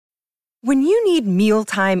When you need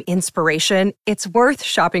mealtime inspiration, it's worth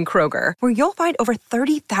shopping Kroger, where you'll find over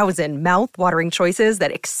 30,000 mouth-watering choices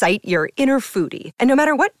that excite your inner foodie. And no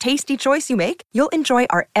matter what tasty choice you make, you'll enjoy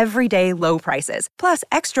our everyday low prices, plus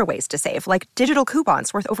extra ways to save, like digital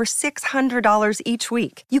coupons worth over $600 each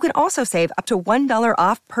week. You can also save up to $1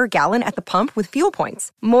 off per gallon at the pump with fuel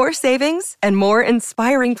points. More savings and more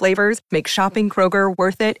inspiring flavors make shopping Kroger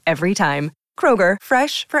worth it every time. Kroger,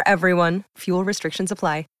 fresh for everyone. Fuel restrictions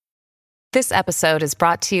apply. This episode is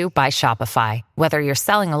brought to you by Shopify. Whether you're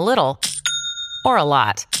selling a little or a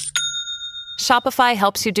lot, Shopify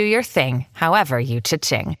helps you do your thing, however you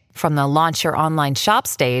cha-ching. From the launch your online shop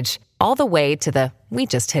stage, all the way to the we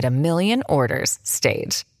just hit 1 million orders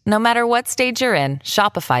stage. No matter what stage you're in,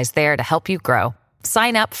 Shopify's there to help you grow.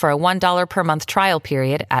 Sign up for a $1 per month trial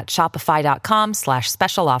period at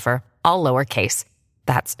shopify.com/special offer, all lowercase.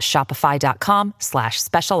 That's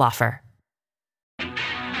shopify.com/special offer.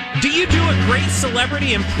 Do you do a great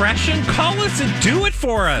celebrity impression? Call us and do it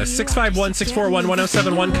for us.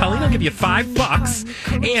 651-641-1071. Colleen, I'll give you $5.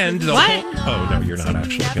 And the What? Oh, no, you're not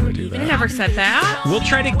actually going to do that. I never said that. We'll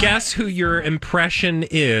try to guess who your impression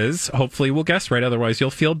is. Hopefully we'll guess right. Otherwise,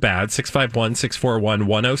 you'll feel bad.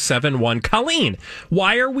 651-641-1071. Colleen,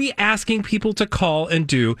 why are we asking people to call and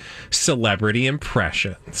do celebrity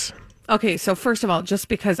impressions? Okay, so first of all, just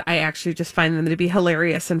because I actually just find them to be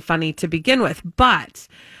hilarious and funny to begin with, but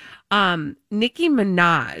Nicki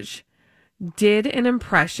Minaj did an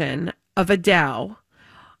impression of Adele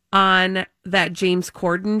on that James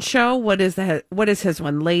Corden show. What is his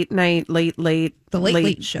one? Late night, The Late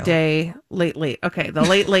Late Show. Day, late. Okay, the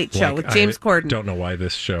Late Show with James Corden. I don't know why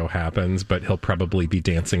this show happens, but he'll probably be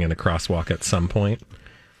dancing in a crosswalk at some point.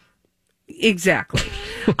 Exactly.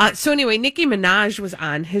 So anyway, Nicki Minaj was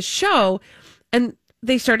on his show, and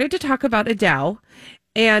they started to talk about Adele,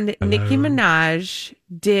 and Nicki Minaj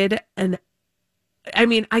did I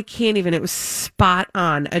can't even, it was spot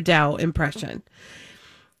on Adele impression.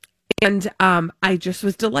 And I just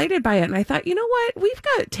was delighted by it. And I thought, you know what? We've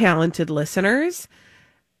got talented listeners.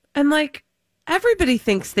 And like, everybody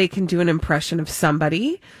thinks they can do an impression of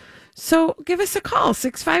somebody. So give us a call,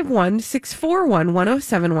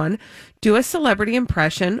 651-641-1071. Do a celebrity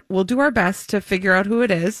impression. We'll do our best to figure out who it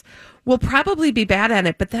is. We'll probably be bad at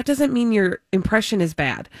it, but that doesn't mean your impression is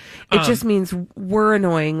bad. It just means we're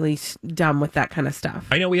annoyingly dumb with that kind of stuff.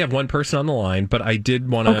 I know we have one person on the line, but I did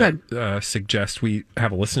want to suggest we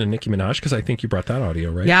have a listen to Nicki Minaj, because I think you brought that audio,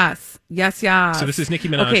 right? Yes. So this is Nicki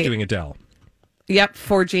Minaj doing Adele. Yep,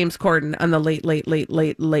 for James Corden on the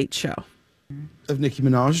Late Show. Of Nicki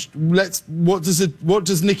Minaj. What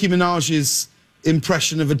does Nicki Minaj's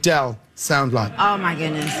impression of Adele sound like? Oh my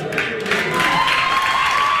goodness.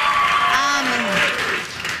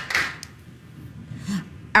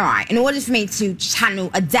 All right, in order for me to channel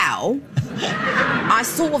Adele, I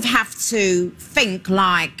sort of have to think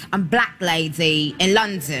like a black lady in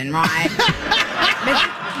London, right?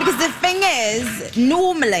 Because the thing is,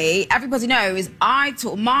 normally, everybody knows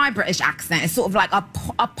my British accent is sort of like a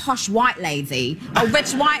posh white lady, a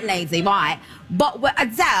rich white lady, right? But with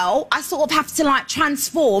Adele, I sort of have to like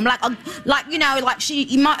transform, like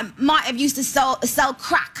she might have used to sell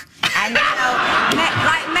crack. And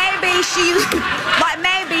maybe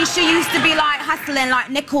she used to be like hustling like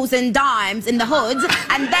nickels and dimes in the hood,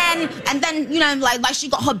 and then like she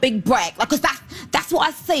got her big break, like, 'cause that's what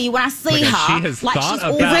I see when I see her. She has like, thought she's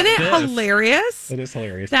about Isn't it this. hilarious? It is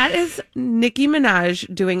hilarious. That is Nicki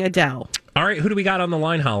Minaj doing Adele. All right, who do we got on the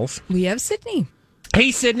line, Howells? We have Sydney.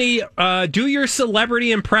 Hey, Sydney, do your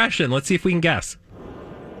celebrity impression. Let's see if we can guess.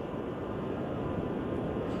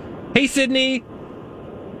 Hey, Sydney.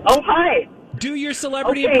 Oh, hi. Do your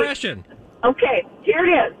celebrity impression. Okay, here it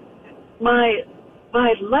is. My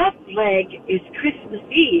left leg is Christmas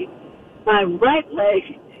Eve. My right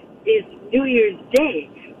leg is New Year's Day.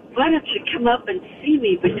 Why don't you come up and see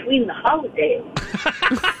me between the holidays?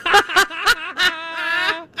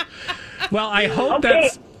 Well, I hope Okay.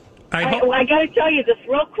 that's... I got to tell you this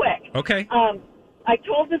real quick. Okay. I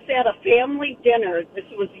told this at a family dinner. This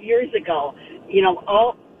was years ago.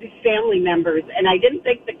 All these family members, and I didn't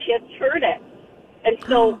think the kids heard it. And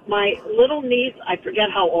so my little niece, I forget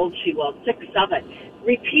how old she was, 6, 7,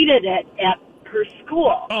 repeated it at her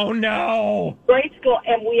school. Oh, no. Grade school,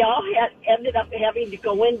 and we all ended up having to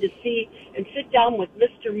go in to see and sit down with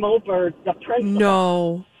Mr. Moberg, the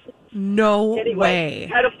principal. No Anyway, way.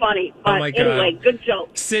 kind of funny. But Oh, my God. anyway, good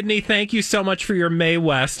joke. Sydney, thank you so much for your Mae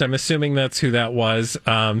West. I'm assuming that's who that was.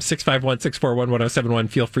 651-641-1071.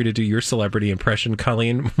 Feel free to do your celebrity impression.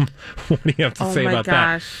 Colleen, what do you have to say about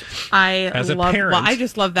that? I As a love. parent. Well, I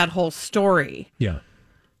just love that whole story. Yeah.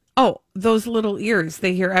 Oh, those little ears,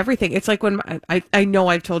 they hear everything. It's like when I know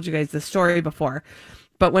I've told you guys this story before,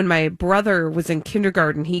 but when my brother was in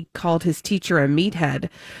kindergarten, he called his teacher a meathead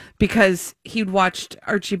because he'd watched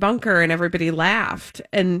Archie Bunker and everybody laughed.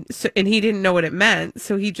 And he didn't know what it meant.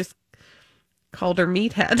 So he just called her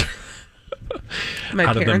meathead.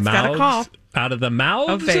 My parents got a call. Out of the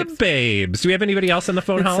mouths of babes. Do we have anybody else on the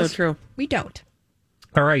phone, Hollis? So true. We don't.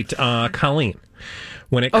 All right, Colleen.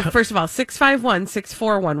 First of all,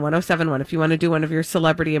 651-641-1071. If you want to do one of your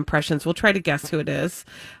celebrity impressions, we'll try to guess who it is.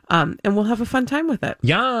 And we'll have a fun time with it.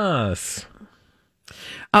 Yes.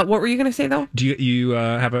 What were you going to say, though? Do you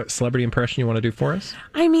have a celebrity impression you want to do for us?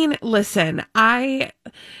 I mean, listen, not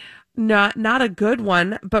a good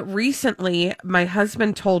one, but recently my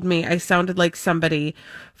husband told me I sounded like somebody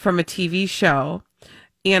from a TV show.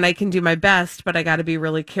 And I can do my best, but I got to be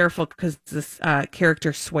really careful because this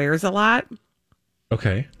character swears a lot.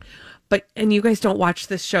 Okay. And you guys don't watch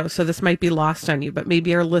this show, so this might be lost on you, but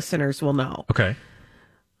maybe our listeners will know. Okay.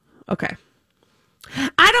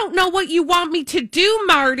 I don't know what you want me to do,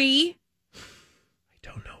 Marty. I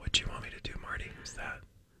don't know what you want me to do, Marty. Who's that?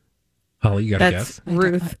 Holly, you got to guess?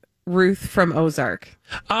 Ruth from Ozark.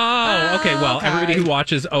 Oh, okay. Well, everybody who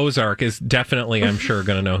watches Ozark is definitely, I'm sure,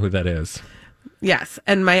 going to know who that is. Yes,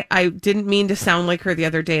 and I didn't mean to sound like her the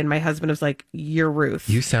other day, and my husband was like, "You're Ruth.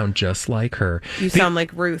 You sound just like her. You sound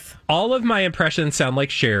like Ruth." All of my impressions sound like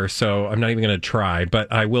Cher, so I'm not even going to try.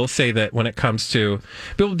 But I will say that when it comes to,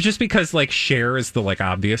 just because like Cher is the like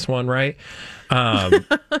obvious one, right?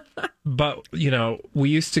 But we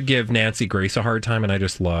used to give Nancy Grace a hard time, and I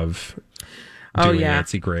just love doing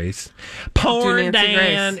Nancy Grace. Porn,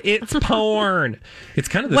 Dan. It's porn. It's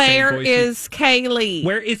kind of the same voice. Where is Kaylee?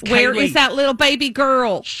 Where is Kaylee? Where is that little baby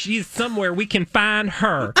girl? She's somewhere. We can find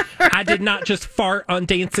her. I did not just fart on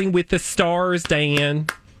Dancing with the Stars, Dan.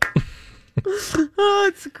 Oh,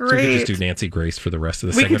 it's great. So we could just do Nancy Grace for the rest of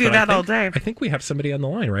the segment. We could do that all day. I think we have somebody on the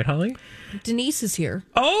line, right, Holly? Denise is here.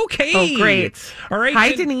 Okay. Oh, great. All right.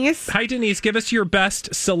 Hi, Denise. Hi, Denise. Give us your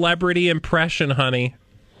best celebrity impression, honey.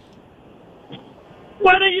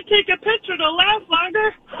 Why don't you take a picture to last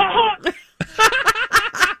longer?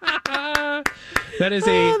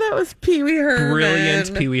 That was Pee Wee Herman.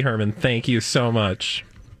 Brilliant Pee Wee Herman. Thank you so much.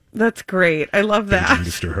 That's great. I love that.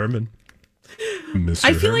 Mr. Herman. Mr.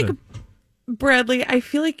 I feel Herman. like, Bradley,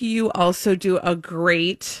 you also do a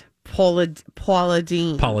great Paula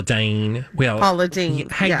Deen. Paula Deen. Well, Paula Deen.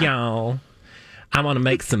 Hey, y'all. I want to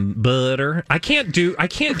make some butter. I can't do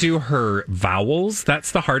her vowels.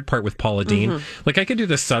 That's the hard part with Paula Deen. Mm-hmm. Like I could do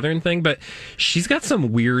the Southern thing, but she's got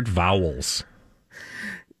some weird vowels.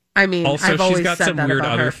 I mean, also, I've always she's got said some that weird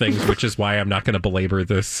about other her. things, which is why I'm not going to belabor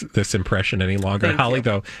this impression any longer. Thank Holly, you.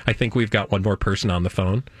 though, I think we've got one more person on the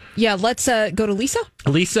phone. Yeah, let's go to Lisa.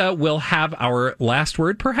 Lisa will have our last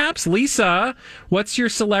word, perhaps. Lisa, what's your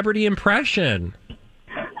celebrity impression?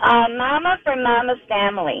 Mama from Mama's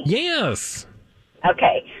Family. Yes.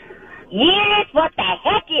 Okay. Yes, what the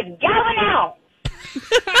heck is going on?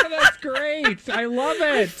 That's great. I love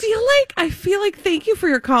it. I feel like, thank you for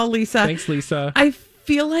your call, Lisa. Thanks, Lisa. I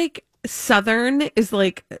feel like Southern is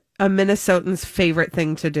like a Minnesotan's favorite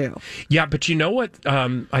thing to do. Yeah, but you know what?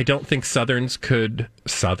 I don't think Southerners. I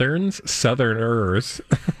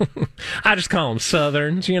just call them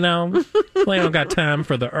Southerns, They don't got time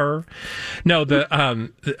for the No,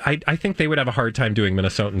 I think they would have a hard time doing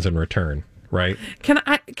Minnesotans in return. Right? Can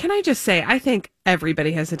I just say, I think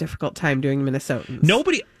everybody has a difficult time doing Minnesotans.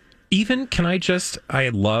 Nobody, even, I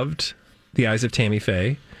loved The Eyes of Tammy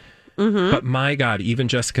Faye, but my God, even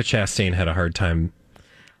Jessica Chastain had a hard time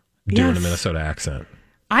doing a Minnesota accent.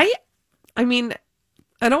 I mean,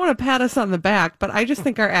 I don't want to pat us on the back, but I just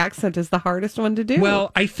think our accent is the hardest one to do.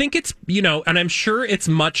 Well, I think it's, and I'm sure it's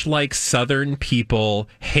much like Southern people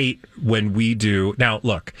hate when we do. Now,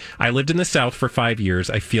 look, I lived in the South for 5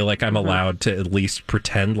 years. I feel like I'm allowed to at least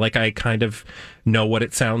pretend like I kind of know what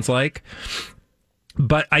it sounds like.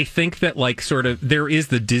 But I think that there is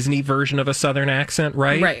the Disney version of a Southern accent,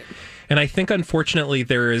 right? Right. And I think, unfortunately,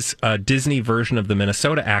 there is a Disney version of the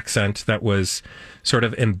Minnesota accent that was sort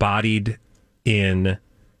of embodied in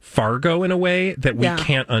Fargo in a way that we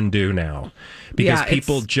can't undo now, because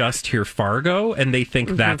people just hear Fargo and they think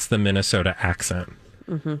that's the Minnesota accent.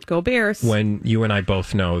 Go Bears. When you and I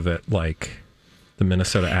both know that the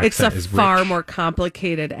Minnesota accent is far rich. more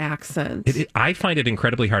complicated accent. I find it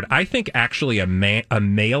incredibly hard. I think actually a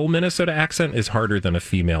male Minnesota accent is harder than a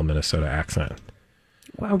female Minnesota accent.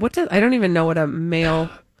 Wow, I don't even know what a male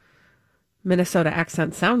Minnesota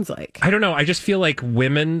accent sounds like. I don't know. I just feel like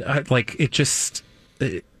women,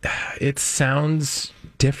 it sounds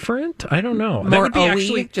different. I don't know. More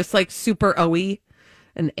OE, just like super OE.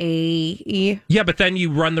 an A-E. Yeah, but then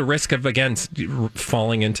you run the risk of, again,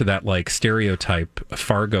 falling into that like stereotype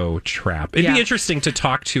Fargo trap. It'd be interesting to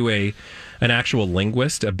talk to an actual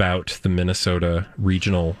linguist about the Minnesota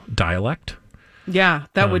regional dialect. Yeah,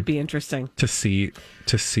 that would be interesting. To see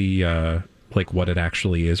like what it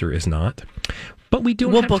actually is or is not. But we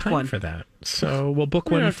don't have time for that. So we'll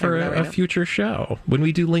book one for a future show when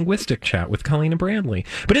we do linguistic chat with Colleen and Bradley.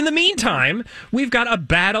 But in the meantime, we've got a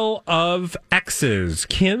battle of exes.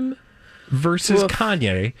 Kim versus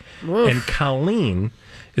Kanye. And Colleen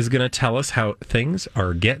is going to tell us how things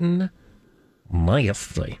are getting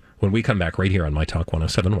nasty when we come back right here on My Talk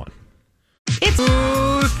 107.1.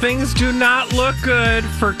 Things do not look good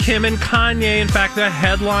for Kim and Kanye. In fact, the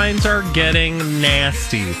headlines are getting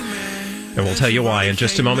nasty. And we'll tell you why in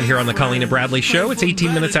just a moment here on the Colleen and Bradley Show. It's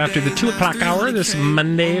 18 minutes after the 2 o'clock hour this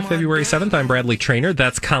Monday, February 7th. I'm Bradley Traynor.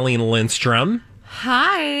 That's Colleen Lindstrom.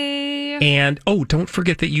 Hi. And, don't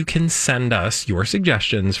forget that you can send us your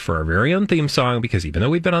suggestions for our very own theme song, because even though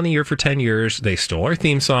we've been on the air for 10 years, they stole our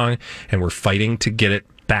theme song, and we're fighting to get it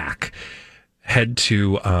back. Head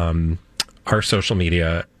to our social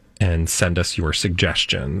media and send us your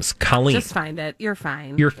suggestions. Colleen. Just find it. You're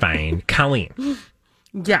fine. You're fine. Colleen.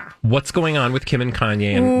 Yeah. What's going on with Kim and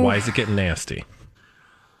Kanye, and why is it getting nasty?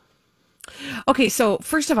 Okay, so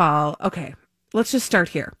first of all, let's just start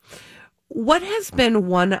here. What has been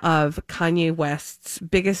one of Kanye West's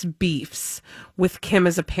biggest beefs with Kim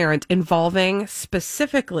as a parent, involving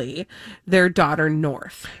specifically their daughter,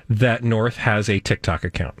 North? That North has a TikTok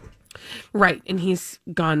account. Right. And he's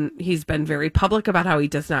been very public about how he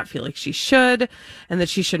does not feel like she should, and that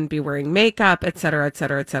she shouldn't be wearing makeup, et cetera, et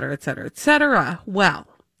cetera, et cetera, et cetera, et cetera. Well,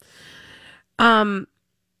 on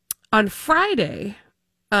Friday,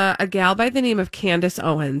 a gal by the name of Candace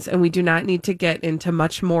Owens, and we do not need to get into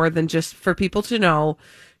much more than just for people to know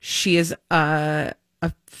she is a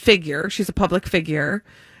figure. She's a public figure,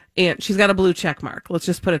 and she's got a blue check mark. Let's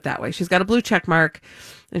just put it that way. She's got a blue check mark.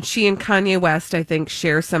 And she and Kanye West, I think,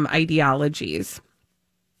 share some ideologies.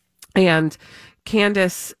 And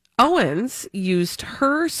Candace Owens used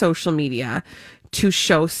her social media to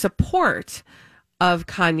show support of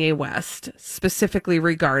Kanye West, specifically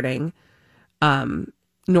regarding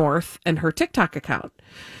North and her TikTok account.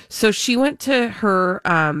 So she went to her,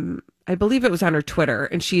 I believe it was on her Twitter,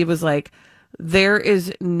 and she was like, there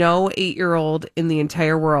is no 8-year-old in the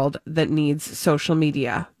entire world that needs social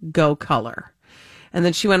media. Go color. And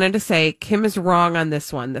then she went on to say, Kim is wrong on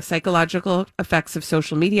this one. The psychological effects of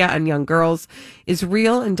social media on young girls is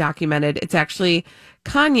real and documented. It's actually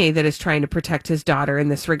Kanye that is trying to protect his daughter in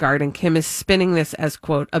this regard, and Kim is spinning this as,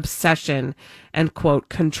 quote, obsession and, quote,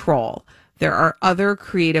 control. There are other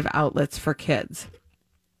creative outlets for kids.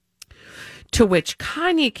 To which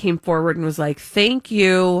Kanye came forward and was like, thank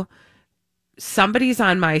you. Somebody's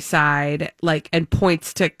on my side, and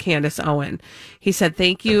points to Candace Owen. He said,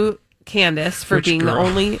 thank you, Candace, for being the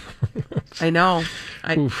only. I know.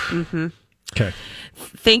 Okay.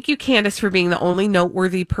 Thank you, Candace, for being the only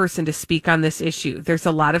noteworthy person to speak on this issue. There's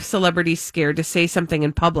a lot of celebrities scared to say something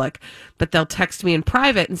in public, but they'll text me in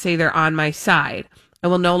private and say they're on my side. I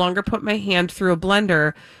will no longer put my hand through a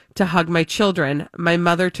blender to hug my children. My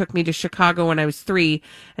mother took me to Chicago when I was 3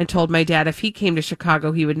 and told my dad if he came to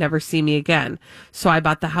Chicago, he would never see me again. So I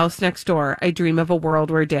bought the house next door. I dream of a world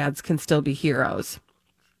where dads can still be heroes,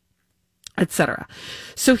 etc.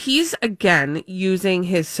 So he's, again, using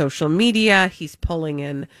his social media. He's pulling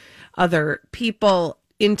in other people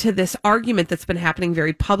into this argument that's been happening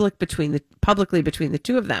very publicly between the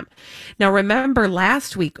two of them. Now, remember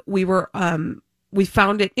last week we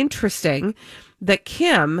found it interesting that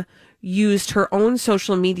Kim used her own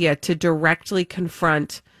social media to directly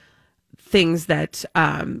confront things that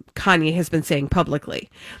Kanye has been saying publicly.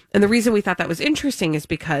 And the reason we thought that was interesting is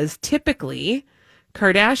because typically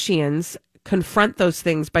Kardashians confront those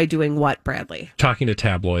things by doing what, Bradley? Talking to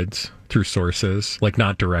tabloids through sources,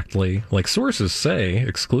 not directly. Sources say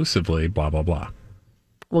exclusively, blah, blah, blah.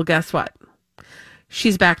 Well, guess what?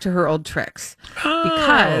 She's back to her old tricks.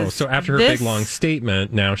 So after her big, long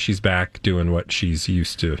statement, now she's back doing what she's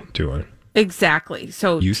used to doing. Exactly.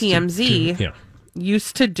 So TMZ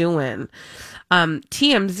used to doing.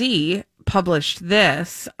 TMZ published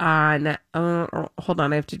this on, hold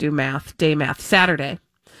on, I have to do Saturday.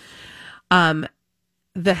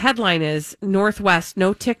 The headline is, Northwest,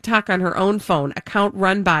 no TikTok on her own phone, account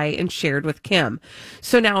run by and shared with Kim.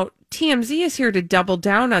 So now TMZ is here to double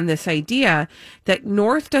down on this idea that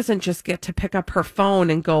North doesn't just get to pick up her phone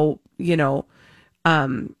and go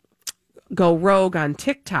rogue on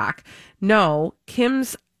TikTok. No, Kim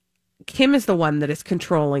is the one that is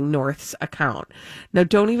controlling North's account. Now,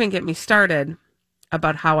 don't even get me started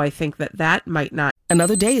about how I think that might not.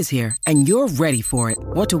 Another day is here, and you're ready for it.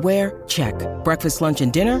 What to wear? Check. Breakfast, lunch,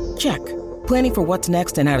 and dinner? Check. Planning for what's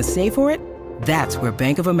next and how to save for it? That's where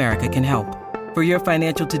Bank of America can help. For your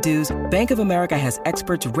financial to-dos, Bank of America has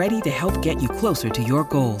experts ready to help get you closer to your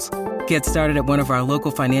goals. Get started at one of our local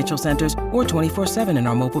financial centers or 24/7 in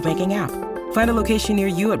our mobile banking app. Find a location near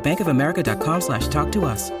you at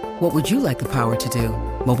bankofamerica.com/talktous. What would you like the power to do?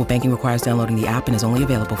 Mobile banking requires downloading the app and is only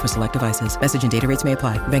available for select devices. Message and data rates may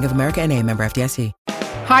apply. Bank of America N.A., member FDIC.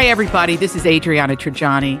 Hi, everybody. This is Adriana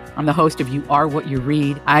Trajani. I'm the host of You Are What You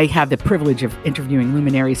Read. I have the privilege of interviewing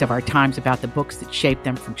luminaries of our times about the books that shaped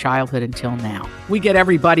them from childhood until now. We get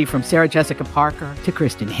everybody from Sarah Jessica Parker to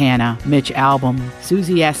Kristen Hanna, Mitch Albom,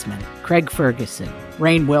 Susie Essman, Craig Ferguson,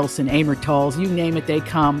 Rainn Wilson, Amor Tolls, you name it, they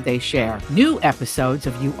come, they share. New episodes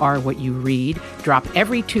of You Are What You Read drop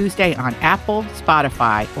every Tuesday on Apple,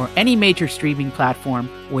 Spotify, or any major streaming platform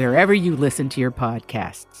wherever you listen to your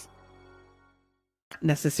podcasts.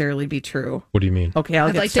 Necessarily be true. What do you mean? Okay,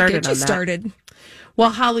 I'll get started on that. Started. Well,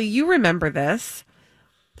 Holly, you remember this.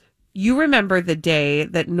 You remember the day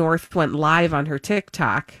that North went live on her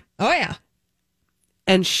TikTok. Oh, yeah.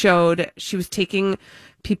 And showed she was taking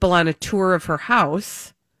people on a tour of her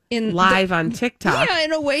house live on TikTok. Yeah,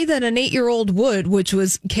 in a way that an 8-year-old would, which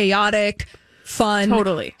was chaotic, fun.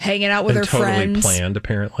 Totally. Hanging out with her friends. Totally planned,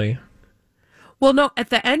 apparently. Well, no, at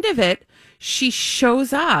the end of it, she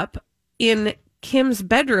shows up in Kim's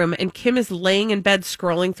bedroom, and Kim is laying in bed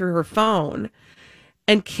scrolling through her phone,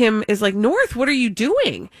 and Kim is like, North, what are you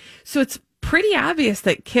doing? So it's pretty obvious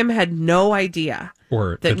that Kim had no idea,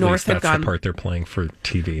 or that at North least had that's gone. The part they're playing for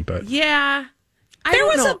TV, but yeah, There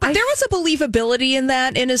was a believability in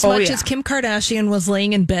that, in as much as Kim Kardashian was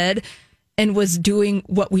laying in bed and was doing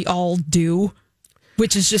what we all do,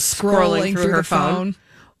 which is just scrolling through her phone,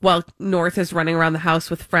 while North is running around the house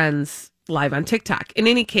with friends live on TikTok. In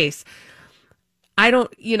any case, I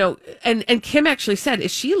don't, and Kim actually said,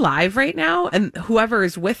 is she live right now? And whoever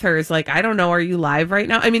is with her is like, I don't know, are you live right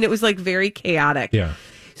now? I mean, it was like very chaotic. Yeah.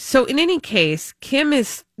 So in any case, Kim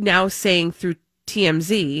is now saying through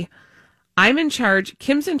TMZ, I'm in charge.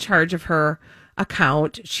 Kim's in charge of her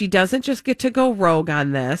account. She doesn't just get to go rogue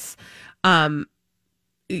on this.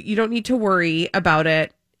 You don't need to worry about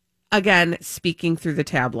it. Again, speaking through the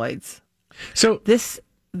tabloids. So this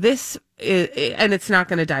is, and it's not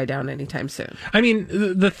going to die down anytime soon. I mean,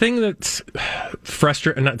 the thing that's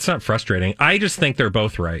frustrating, it's not frustrating. I just think they're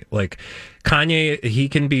both right. Like Kanye, he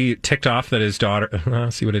can be ticked off that his daughter,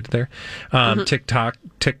 see what I did there? TikTok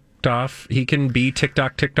ticked off. He can be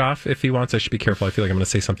TikTok ticked off if he wants. I should be careful. I feel like I'm going to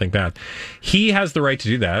say something bad. He has the right to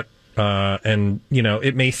do that. And,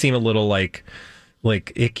 it may seem a little like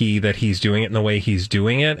icky that he's doing it in the way he's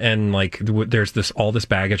doing it, and like there's all this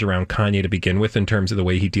baggage around Kanye to begin with in terms of the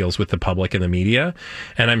way he deals with the public and the media,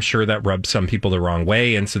 and I'm sure that rubs some people the wrong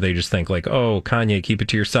way, and so they just think like, oh, Kanye, keep it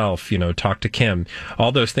to yourself, talk to Kim.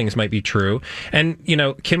 All those things might be true, and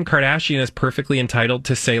Kim Kardashian is perfectly entitled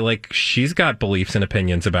to say like she's got beliefs and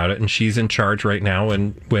opinions about it, and she's in charge right now,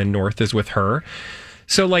 and when North is with her.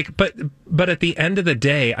 So like, but at the end of the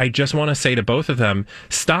day, I just want to say to both of them,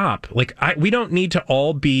 stop. Like, we don't need to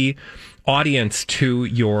all be audience to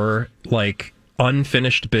your like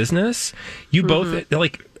unfinished business. You both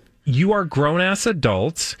like, you are grown ass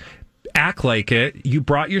adults. Act like it. You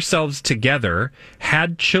brought yourselves together,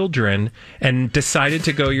 had children, and decided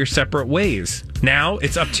to go your separate ways. Now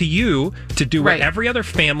it's up to you to do what every other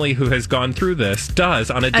family who has gone through this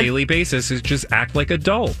does on a daily basis, is just act like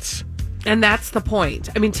adults. And that's the point.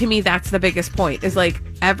 I mean, to me, that's the biggest point, is like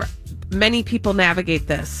many people navigate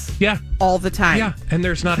this all the time. Yeah, and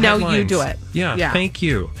there's not now headlines. You do it. Yeah, thank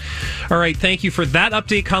you. All right, thank you for that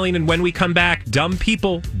update, Colleen. And when we come back, dumb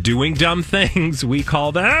people doing dumb things, we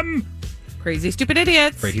call them crazy, stupid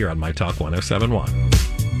idiots. Right here on My Talk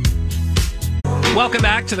 107.1. Welcome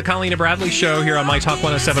back to the Colleen and Bradley Show here on My Talk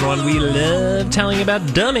 107.1. We love telling you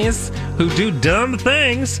about dummies who do dumb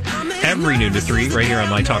things every noon to 3 right here on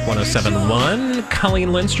My Talk 107.1.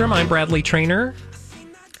 Colleen Lindstrom, I'm Bradley Trainer.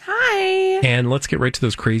 Hi. And let's get right to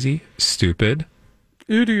those crazy, stupid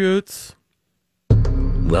idiots.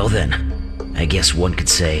 Well then, I guess one could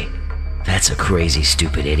say that's a crazy,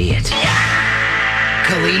 stupid idiot.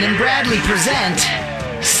 Colleen and Bradley present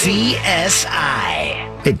CSI.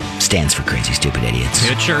 It stands for Crazy Stupid Idiots.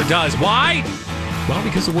 It sure does. Why? Well,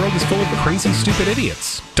 because the world is full of crazy, stupid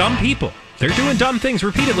idiots. Dumb people. They're doing dumb things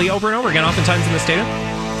repeatedly over and over again, oftentimes in the state of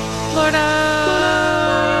Florida.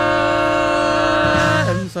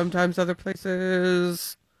 And sometimes other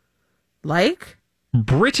places like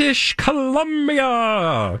British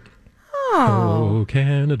Columbia. Oh,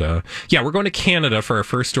 Canada. Yeah, we're going to Canada for our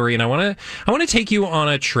first story, and I want to take you on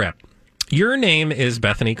a trip. Your name is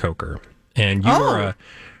Bethany Coker, and you are a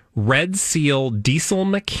Red Seal diesel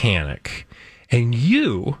mechanic, and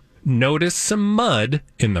you noticed some mud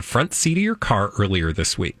in the front seat of your car earlier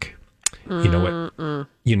this week. You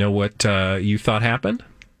know what you thought happened?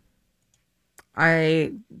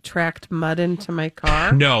 I tracked mud into my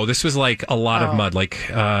car. No, this was like a lot of mud. Like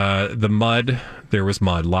the mud, there was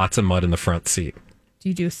mud, lots of mud in the front seat. Do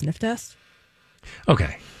you do a sniff test?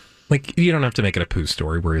 Okay. Like, you don't have to make it a poo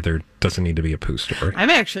story where there doesn't need to be a poo story. I'm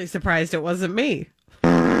actually surprised it wasn't me.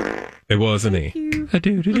 It wasn't me.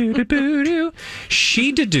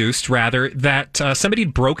 She deduced, rather, that somebody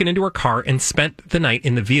had broken into her car and spent the night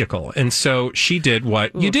in the vehicle. And so she did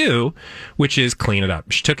what you do, which is clean it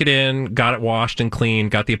up. She took it in, got it washed and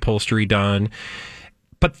cleaned, got the upholstery done.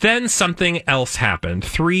 But then something else happened.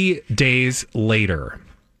 3 days later,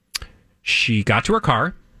 she got to her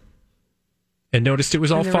car and noticed it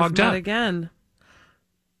was all fogged up. Again.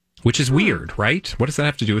 Which is weird, right? What does that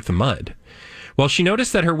have to do with the mud? Well, she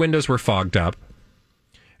noticed that her windows were fogged up,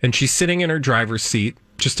 and she's sitting in her driver's seat.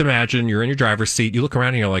 Just imagine you're in your driver's seat. You look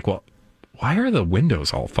around and you're like, well, why are the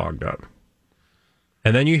windows all fogged up?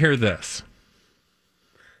 And then you hear this.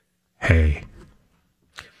 Hey.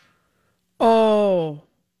 Oh.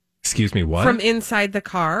 Excuse me, what? From inside the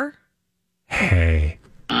car? Hey.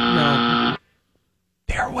 No.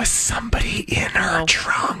 There was somebody in her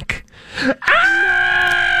trunk. Oh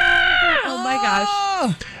my gosh.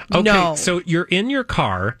 Okay, so you're in your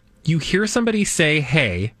car, you hear somebody say,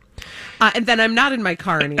 hey. And then I'm not in my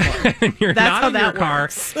car anymore. And you're That's not in how your that car.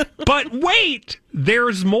 works. But wait,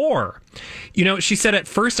 there's more. You know, she said, at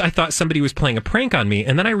first I thought somebody was playing a prank on me,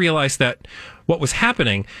 and then I realized that what was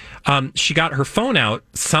happening, she got her phone out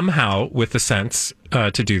somehow with the sense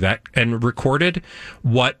to do that and recorded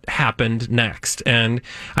what happened next. And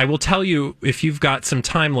I will tell you, if you've got some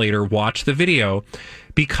time later, watch the video,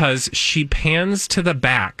 because she pans to the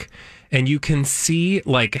back and you can see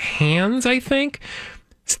like hands, I think.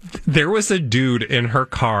 There was a dude in her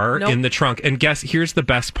car in the trunk. And guess, here's the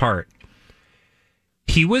best part.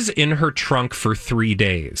 He was in her trunk for 3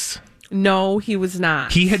 days. No, he was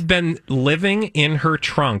not. He had been living in her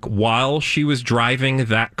trunk while she was driving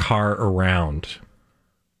that car around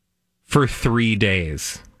for 3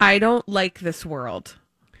 days. I don't like this world.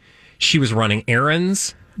 She was running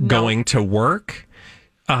errands, going to work.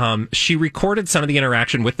 She recorded some of the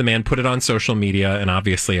interaction with the man, put it on social media, and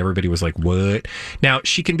obviously everybody was like, what? Now,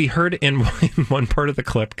 she can be heard in one part of the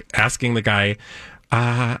clip asking the guy,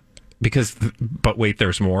 but wait,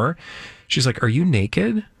 there's more. She's like, are you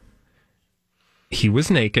naked? He was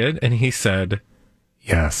naked, and he said,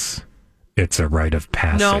 yes, it's a rite of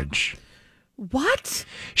passage. No. What?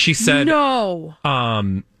 She said, no.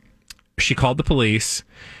 She called the police,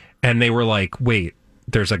 and they were like, wait,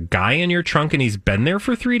 there's a guy in your trunk and he's been there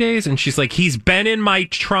for 3 days? And she's like, he's been in my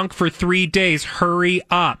trunk for 3 days. Hurry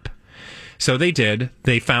up. So they did.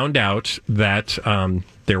 They found out that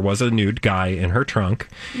there was a nude guy in her trunk.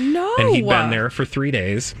 No. And he'd been there for 3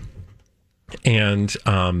 days. And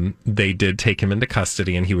they did take him into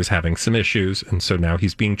custody, and he was having some issues. And so now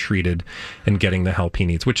he's being treated and getting the help he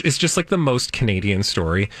needs, which is just like the most Canadian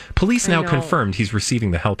story. Police now confirmed he's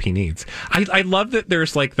receiving the help he needs. I love that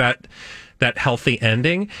there's like that healthy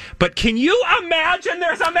ending. But can you imagine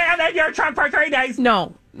there's a man in your trunk for 3 days?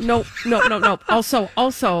 No. Also.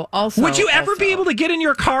 Would you ever be able to get in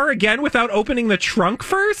your car again without opening the trunk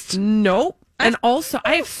first? Nope. And also,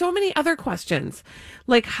 I have so many other questions.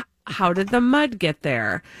 Like, how did the mud get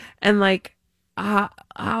there? And like, how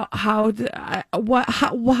did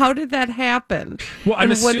that happen? Well,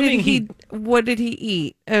 I'm assuming what did he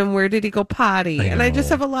eat, and where did he go potty? And I just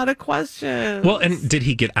have a lot of questions. Well, and did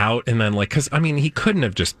he get out and then because I mean, he couldn't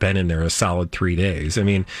have just been in there a solid 3 days. I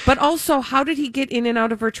mean, but also, how did he get in and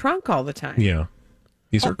out of her trunk all the time? Yeah,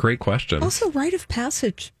 these are great questions. Also, rite of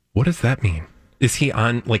passage. What does that mean? Is he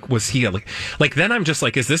on, like, was he, like, then I'm just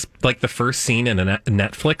like, is this, like, the first scene in a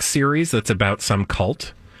Netflix series that's about some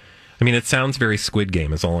cult? I mean, it sounds very Squid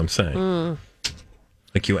Game, is all I'm saying.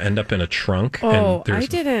 Like, you end up in a trunk. Oh, and I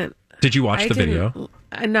didn't. Did you watch the video?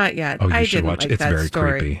 Not yet. Oh, you I should didn't watch it. like It's that very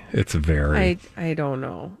story. creepy. It's very. I don't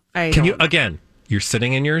know. Again, you're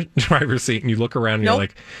sitting in your driver's seat and you look around and you're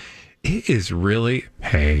like, it is really,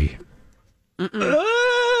 hey.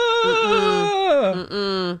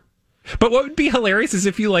 But what would be hilarious is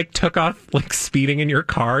if you like took off like speeding in your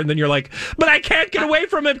car and then you're like, but I can't get away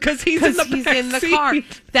from him because he's in the car.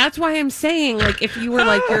 seat. That's why I'm saying, like, if you were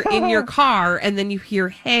like, you're in your car and then you hear,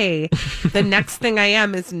 hey, the next thing I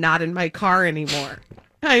am is not in my car anymore.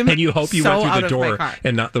 And you hope you so went out through the of my door car.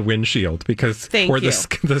 and not the windshield because Thank or you.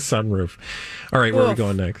 the sunroof. All right, where are we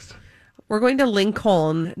going next? We're going to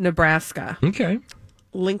Lincoln, Nebraska. Okay.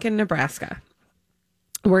 Lincoln, Nebraska.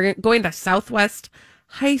 We're going to Southwest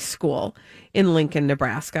High School in Lincoln,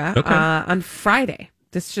 Nebraska on Friday.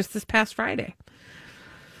 This past Friday.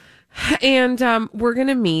 And we're going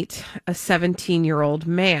to meet a 17-year-old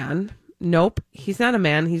man. Nope, he's not a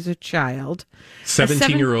man, he's a child.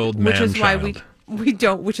 17-year-old man, which is why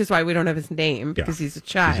child. which is why we don't have his name, because he's a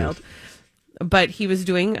child. But he was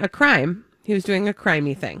doing a crime. He was doing a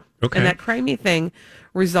crimey thing. Okay. And that crimey thing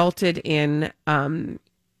resulted in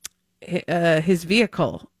his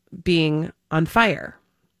vehicle being on fire,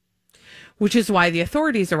 which is why the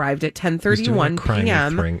authorities arrived at 10:31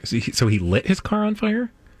 p.m. So he lit his car on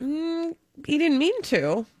fire? He didn't mean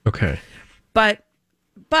to. Okay. But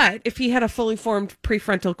if he had a fully formed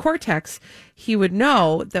prefrontal cortex, he would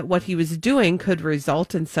know that what he was doing could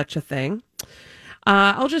result in such a thing.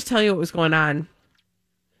 I'll just tell you what was going on.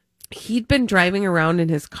 He'd been driving around in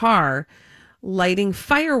his car, lighting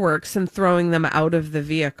fireworks and throwing them out of the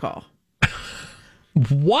vehicle.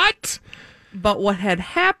 What? But what had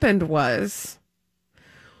happened was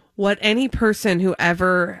what any person who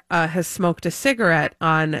ever has smoked a cigarette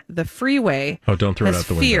on the freeway don't throw it has out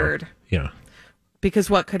the feared. window. Yeah. Because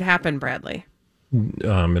what could happen, Bradley?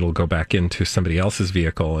 It'll go back into somebody else's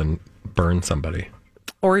vehicle and burn somebody.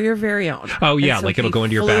 Or your very own. Oh, yeah, so like it'll go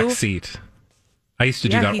into your back seat. I used to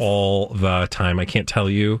do that all the time. I can't tell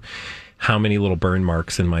you how many little burn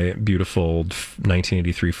marks in my beautiful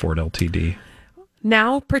 1983 Ford LTD.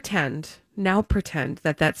 Now pretend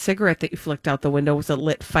that cigarette that you flicked out the window was a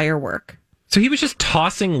lit firework. So he was just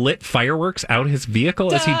tossing lit fireworks out his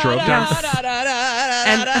vehicle as he drove down.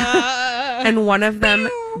 And one of them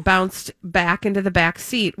bounced back into the back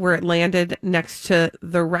seat where it landed next to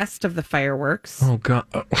the rest of the fireworks. Oh God!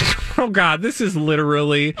 Oh God! This is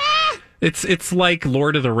literally. It's like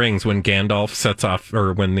Lord of the Rings when Gandalf sets off,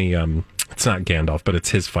 or when the it's not Gandalf, but it's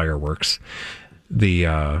his fireworks. The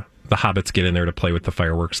hobbits get in there to play with the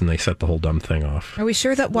fireworks and they set the whole dumb thing off. Are we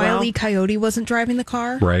sure that Wile E. Coyote wasn't driving the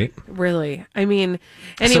car? Right. Really? I mean,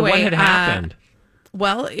 anyway. So what had happened?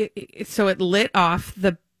 Well, so it lit off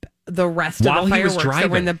the rest while of the he was fireworks that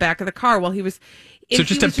were in the back of the car while he was. So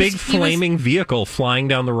just a big flaming vehicle flying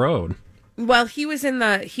down the road. Well, he was in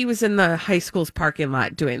the high school's parking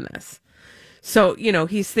lot doing this. So,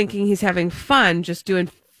 he's thinking he's having fun just doing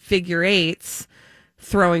figure eights,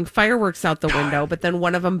 throwing fireworks out the window, but then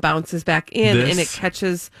one of them bounces back in and it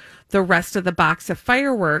catches the rest of the box of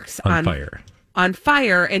fireworks on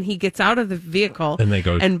fire, and he gets out of the vehicle and they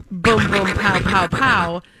go and boom, boom, pow, pow,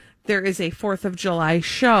 pow. There is a 4th of July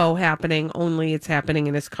show happening, only it's happening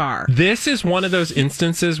in his car. This is one of those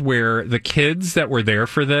instances where the kids that were there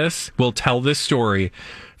for this will tell this story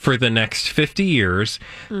for the next 50 years.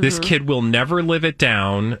 Mm-hmm. This kid will never live it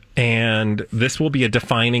down, and this will be a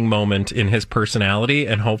defining moment in his personality,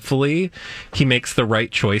 and hopefully he makes the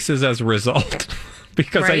right choices as a result.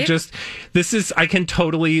 Because right? I can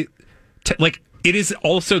totally, it is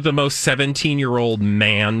also the most 17-year-old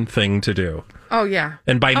man thing to do. Oh, yeah.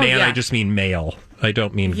 And by man, I just mean male. I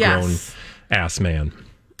don't mean grown-ass man.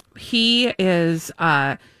 He is,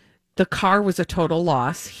 the car was a total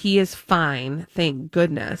loss. He is fine, thank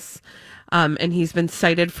goodness. And he's been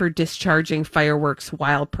cited for discharging fireworks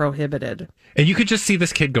while prohibited. And you could just see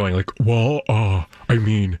this kid going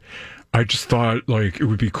I just thought, it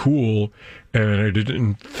would be cool, and I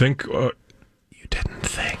didn't think... You didn't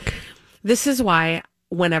think. This is why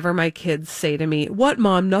whenever my kids say to me, "What,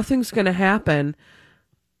 Mom? Nothing's going to happen."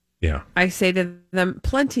 Yeah. I say to them,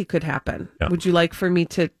 plenty could happen. Yeah. Would you like for me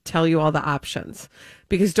to tell you all the options?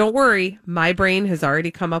 Because don't worry, my brain has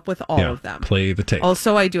already come up with all of them. Play the tape.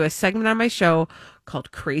 Also, I do a segment on my show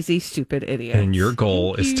called Crazy Stupid Idiots. And your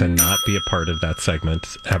goal is to not be a part of that segment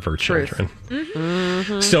ever, children.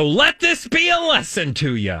 Mm-hmm. So let this be a lesson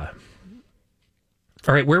to you.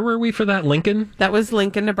 All right, where were we for that? Lincoln? That was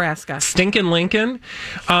Lincoln, Nebraska. Stinkin' Lincoln.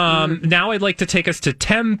 Now I'd like to take us to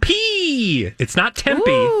Tempe. It's not Tempe.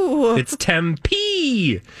 Ooh. It's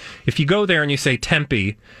Tempe. If you go there and you say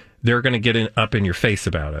Tempe, they're going to get up in your face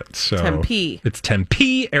about it. So Tempe. It's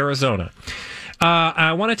Tempe, Arizona.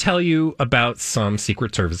 I want to tell you about some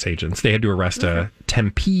Secret Service agents. They had to arrest a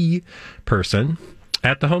Tempe person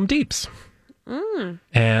at the Home Deeps.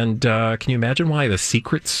 And can you imagine why the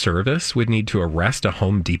Secret Service would need to arrest a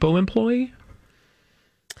Home Depot employee?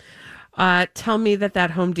 Tell me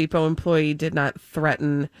that Home Depot employee did not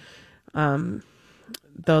threaten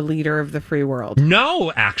the leader of the free world.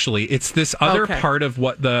 No, actually. It's this other part of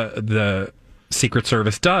what the Secret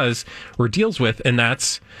Service does or deals with, and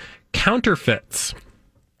that's counterfeits.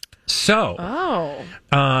 So,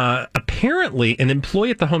 apparently, an employee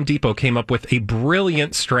at the Home Depot came up with a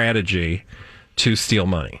brilliant strategy to steal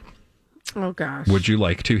money. Oh, gosh. Would you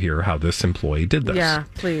like to hear how this employee did this? Yeah,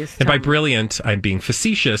 please. And by brilliant, I'm being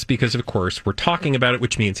facetious because, of course, we're talking about it,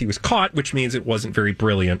 which means he was caught, which means it wasn't very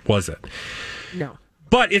brilliant, was it? No.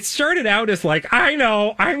 But it started out as like, I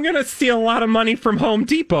know, I'm going to steal a lot of money from Home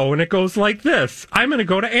Depot, and it goes like this. I'm going to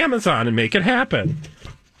go to Amazon and make it happen. Do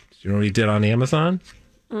you know what he did on Amazon?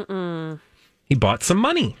 He bought some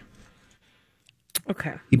money.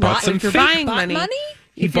 Okay. He bought some fake buying money.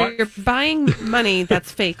 If you're buying money, that's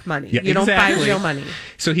fake money. Yeah, you don't buy real money.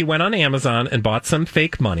 So he went on Amazon and bought some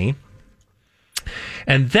fake money.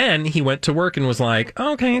 And then he went to work and was like,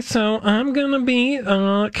 okay, so I'm going to be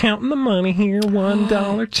counting the money here. $1,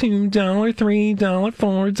 $2, $3,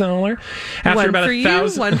 $4. After one about for you,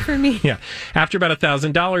 one for me. Yeah. After about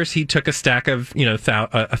 $1,000, he took a stack of,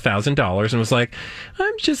 $1,000 and was like,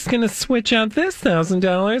 I'm just going to switch out this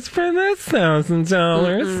 $1,000 for this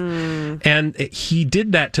 $1,000. And he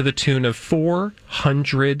did that to the tune of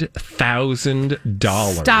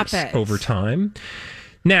 $400,000. Stop it. Over time.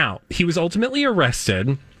 Now, he was ultimately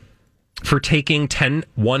arrested for taking 10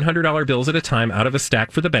 $100 bills at a time out of a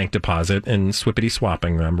stack for the bank deposit and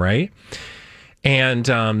swapping them, right?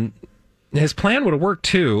 And his plan would have worked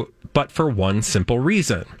too, but for one simple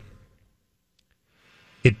reason.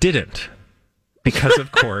 It didn't. Because,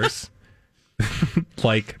 of course,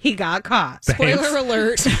 he got caught. Spoiler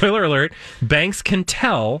alert. Spoiler alert. Banks can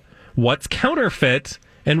tell what's counterfeit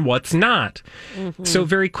and what's not. So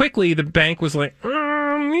very quickly, the bank was like,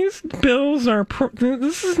 these bills are,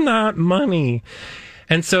 this is not money.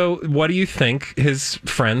 And so what do you think his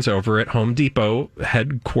friends over at Home Depot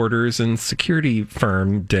headquarters and security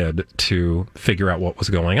firm did to figure out what was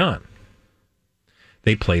going on?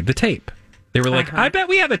 They played the tape. They were like, I bet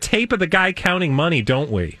we have a tape of the guy counting money,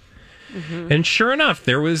 don't we? And sure enough,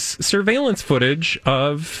 there was surveillance footage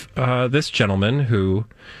of this gentleman who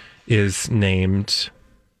is named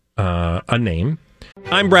a name.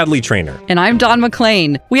 I'm Bradley Trainer. And I'm Don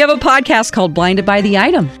McClain. We have a podcast called Blinded by the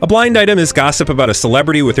Item. A blind item is gossip about a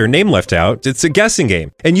celebrity with their name left out. It's a guessing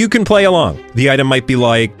game, and you can play along. The item might be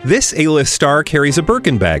like, this A-list star carries a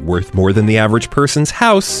Birkin bag worth more than the average person's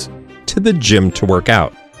house to the gym to work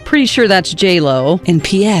out. Pretty sure that's J-Lo. And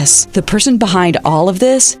P.S. the person behind all of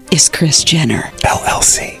this is Kris Jenner,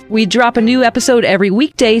 LLC. We drop a new episode every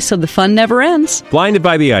weekday so the fun never ends. Blinded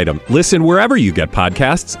by the Item. Listen wherever you get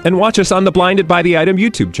podcasts and watch us on the Blinded by the Item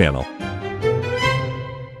YouTube channel.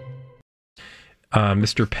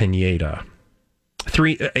 Mr. Pineda.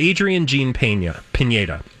 Adrian Jean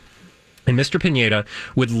Pineda. And Mr. Pineda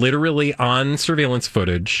would literally, on surveillance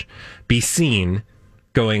footage, be seen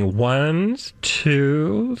going 1,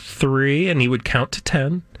 2, 3, and he would count to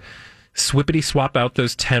 10, swap out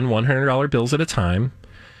those 10 $100 bills at a time,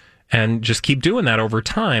 and just keep doing that over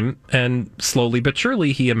time. And slowly but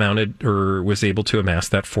surely, he was able to amass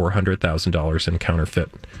that $400,000 in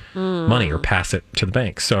counterfeit money or pass it to the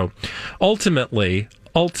bank. So ultimately,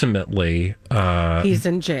 he's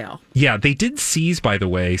in jail. Yeah, they did seize, by the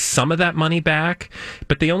way, some of that money back,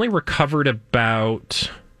 but they only recovered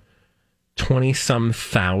about 20-some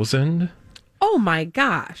thousand. Oh my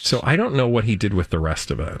gosh. So I don't know what he did with the rest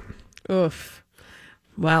of it. Oof.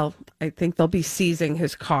 Well, I think they'll be seizing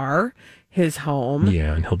his car, his home.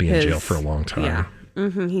 Yeah, and he'll be in jail for a long time. Yeah.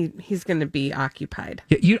 He's going to be occupied.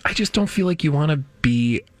 Yeah, I just don't feel like you want to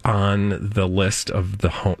be on the list of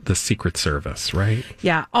the Secret Service, right?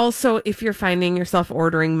 Yeah. Also, if you're finding yourself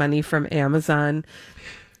ordering money from Amazon,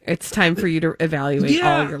 it's time for you to evaluate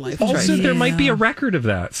all your life choices. Also, there might be a record of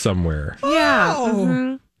that somewhere. Yeah.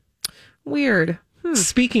 Mm-hmm. Weird.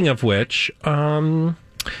 Speaking of which, I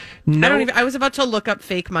was about to look up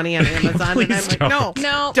fake money on Amazon, and I'm like,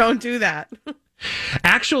 no, don't do that.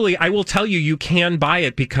 Actually, I will tell you, you can buy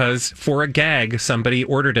it because for a gag, somebody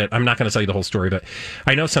ordered it. I'm not going to tell you the whole story, but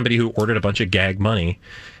I know somebody who ordered a bunch of gag money,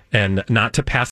 and not to pass